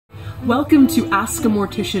Welcome to Ask a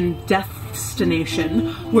Mortician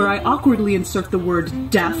Deathstination, where I awkwardly insert the word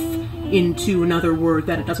death into another word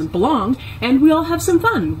that it doesn't belong, and we all have some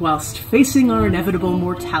fun whilst facing our inevitable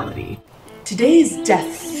mortality. Today's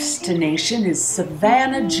Deathstination is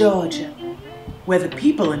Savannah, Georgia, where the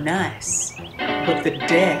people are nice, but the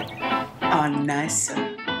dead are nicer.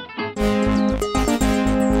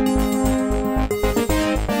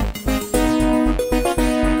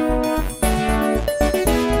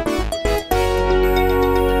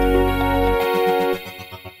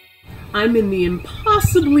 I'm in the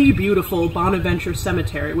impossibly beautiful Bonaventure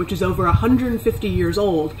Cemetery, which is over 150 years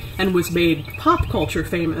old and was made pop culture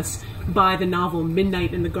famous by the novel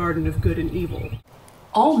Midnight in the Garden of Good and Evil.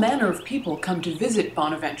 All manner of people come to visit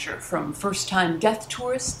Bonaventure, from first-time death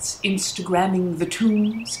tourists Instagramming the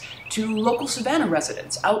tombs to local Savannah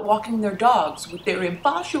residents out walking their dogs with their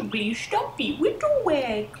impossibly stumpy winter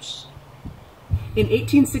wags. In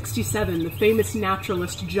 1867, the famous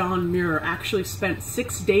naturalist John Muir actually spent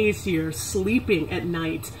 6 days here sleeping at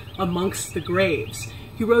night amongst the graves.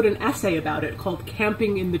 He wrote an essay about it called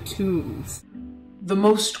Camping in the Tombs. The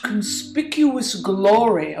most conspicuous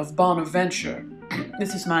glory of Bonaventure,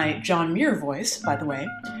 this is my John Muir voice, by the way,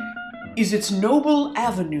 is its noble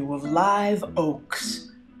avenue of live oaks.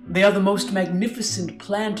 They are the most magnificent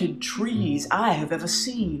planted trees I have ever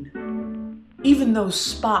seen. Even those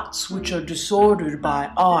spots which are disordered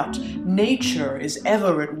by art, nature is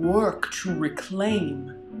ever at work to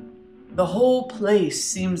reclaim. The whole place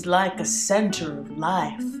seems like a center of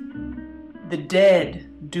life. The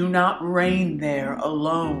dead do not reign there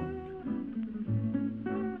alone.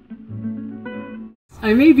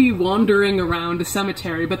 I may be wandering around a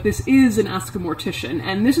cemetery, but this is an Ask a Mortician,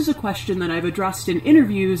 and this is a question that I've addressed in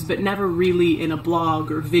interviews, but never really in a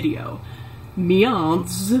blog or video.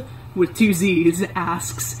 Meands, with 2 Z's,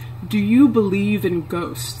 asks, do you believe in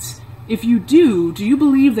ghosts? If you do you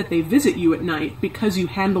believe that they visit you at night because you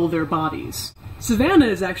handle their bodies? Savannah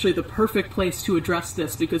is actually the perfect place to address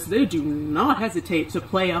this because they do not hesitate to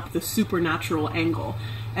play up the supernatural angle.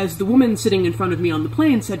 As the woman sitting in front of me on the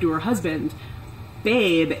plane said to her husband,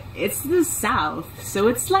 "Babe, it's the South, so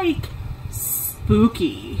it's like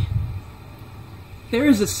spooky." There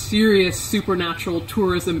is a serious supernatural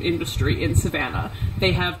tourism industry in Savannah.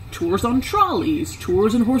 They have tours on trolleys,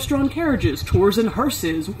 tours in horse-drawn carriages, tours in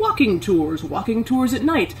hearses, walking tours at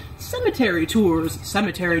night, cemetery tours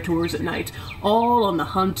at night, all on the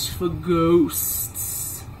hunt for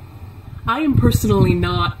ghosts. I am personally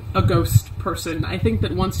not a ghost person. I think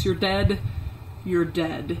that once you're dead, you're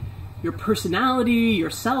dead. Your personality,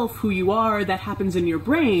 yourself, who you are, that happens in your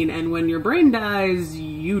brain, and when your brain dies,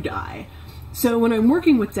 you die. So when I'm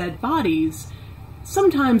working with dead bodies,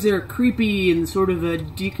 sometimes they're creepy in sort of a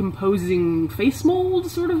decomposing face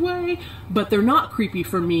mold sort of way, but they're not creepy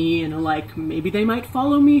for me in a like, maybe they might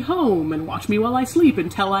follow me home and watch me while I sleep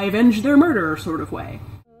until I avenge their murder sort of way.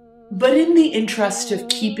 But in the interest of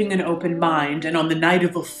keeping an open mind, and on the night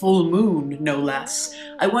of a full moon, no less,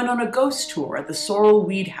 I went on a ghost tour at the Sorrel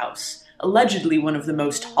Weed House, allegedly one of the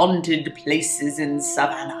most haunted places in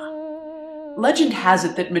Savannah. Legend has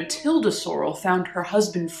it that Matilda Sorrel found her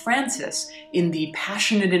husband Francis in the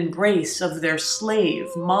passionate embrace of their slave,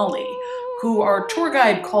 Molly, who our tour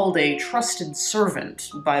guide called a trusted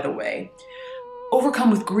servant, by the way.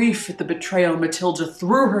 Overcome with grief at the betrayal, Matilda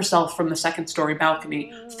threw herself from the second-story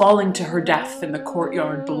balcony, falling to her death in the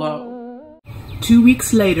courtyard below. 2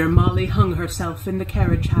 weeks later, Molly hung herself in the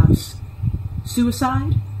carriage house.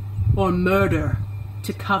 Suicide or murder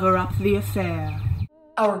to cover up the affair?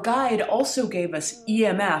 Our guide also gave us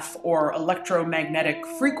EMF, or electromagnetic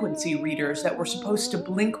frequency readers, that were supposed to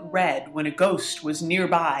blink red when a ghost was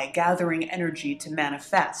nearby, gathering energy to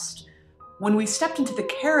manifest. When we stepped into the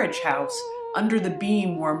carriage house, under the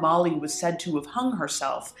beam where Molly was said to have hung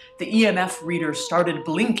herself, the EMF reader started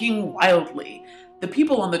blinking wildly. The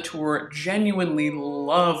people on the tour genuinely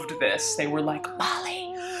loved this. They were like,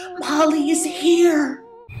 Molly is here!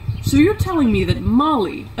 So you're telling me that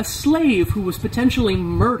Molly, a slave who was potentially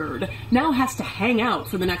murdered, now has to hang out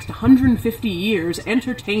for the next 150 years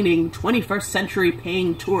entertaining 21st century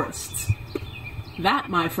paying tourists? That,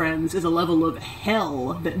 my friends, is a level of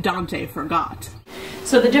hell that Dante forgot.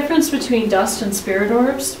 So the difference between dust and spirit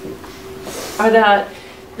orbs are that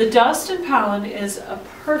the dust in pollen is a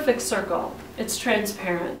perfect circle. It's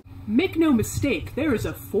transparent. Make no mistake, there is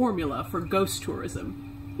a formula for ghost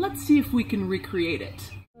tourism. Let's see if we can recreate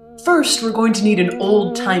it. First, we're going to need an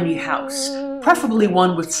old-timey house, preferably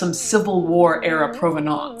one with some Civil War-era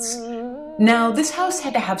provenance. Now, this house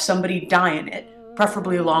had to have somebody die in it,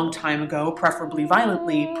 preferably a long time ago, preferably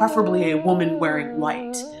violently, preferably a woman wearing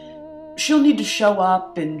white. She'll need to show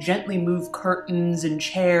up and gently move curtains and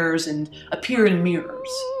chairs and appear in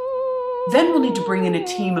mirrors. Then we'll need to bring in a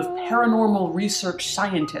team of paranormal research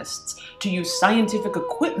scientists to use scientific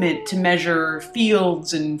equipment to measure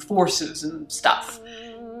fields and forces and stuff.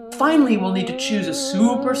 Finally, we'll need to choose a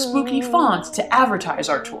super spooky font to advertise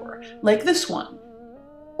our tour, like this one.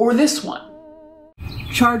 Or this one.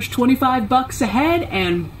 Charge $25 a head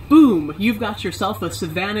and boom, you've got yourself a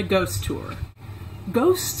Savannah ghost tour.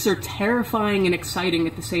 Ghosts are terrifying and exciting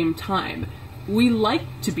at the same time. We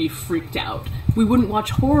like to be freaked out. We wouldn't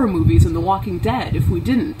watch horror movies and The Walking Dead if we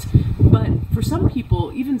didn't. But for some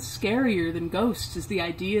people, even scarier than ghosts is the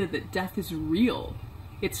idea that death is real.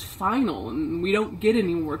 It's final, and we don't get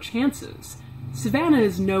any more chances. Savannah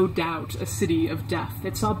is no doubt a city of death.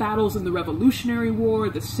 It saw battles in the Revolutionary War,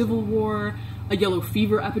 the Civil War, a yellow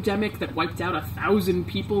fever epidemic that wiped out 1,000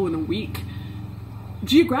 people in a week.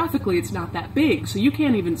 Geographically, it's not that big, so you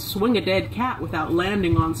can't even swing a dead cat without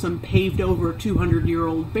landing on some paved-over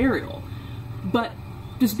 200-year-old burial. But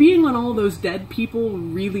does being on all those dead people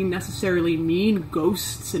really necessarily mean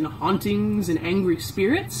ghosts and hauntings and angry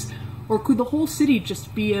spirits? Or could the whole city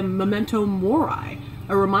just be a memento mori,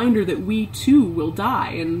 a reminder that we too will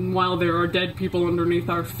die, and while there are dead people underneath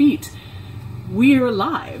our feet, we're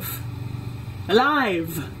alive.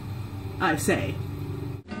 Alive, I say.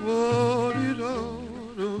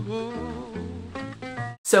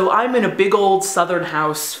 So I'm in a big old southern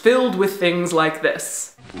house filled with things like this.